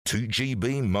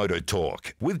2GB Motor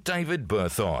Talk with David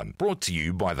Berthon. Brought to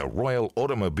you by the Royal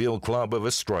Automobile Club of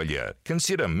Australia.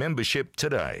 Consider membership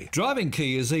today. Driving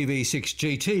Kia's EV6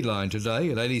 GT line today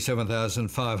at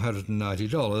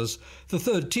 $87,590, the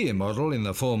third tier model in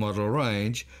the 4-model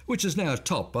range, which is now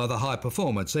topped by the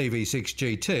high-performance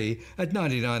EV6 GT at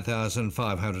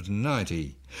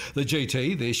 $99,590. The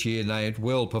GT this year named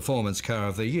World Performance Car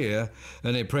of the Year,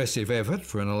 an impressive effort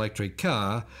for an electric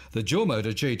car. The Dual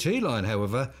Motor GT line,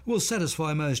 however, will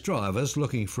satisfy most drivers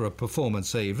looking for a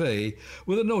performance EV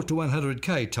with a 0 to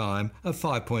 100k time of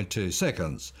 5.2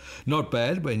 seconds. Not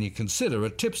bad when you consider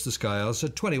it tips the scales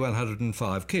at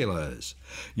 2,105 kilos.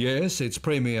 Yes, it's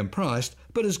premium priced,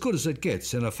 but as good as it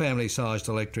gets in a family-sized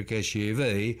electric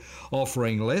SUV,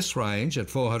 offering less range at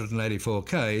 484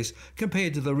 k's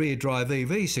compared to the rear-drive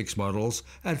EV6 models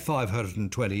at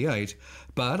 528,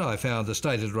 but I found the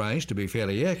stated range to be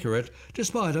fairly accurate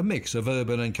despite a mix of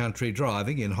urban and country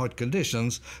driving in hot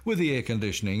conditions with the air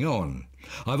conditioning on.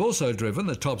 I've also driven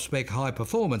the top-spec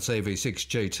high-performance EV6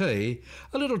 GT,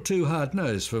 a little too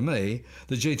hard-nosed for me.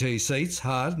 The GT seat's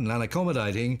hard and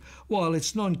unaccommodating, while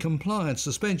its non-compliant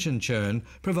suspension churn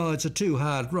provides a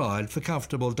too-hard ride for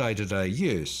comfortable day-to-day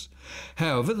use.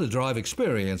 However, the drive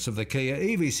experience of the Kia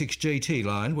EV6 GT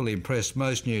line will impress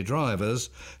most new drivers.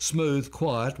 Smooth,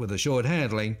 quiet, with a short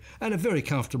handling and a very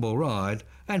comfortable ride,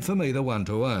 and for me the one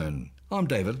to own. I'm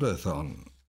David Berthon.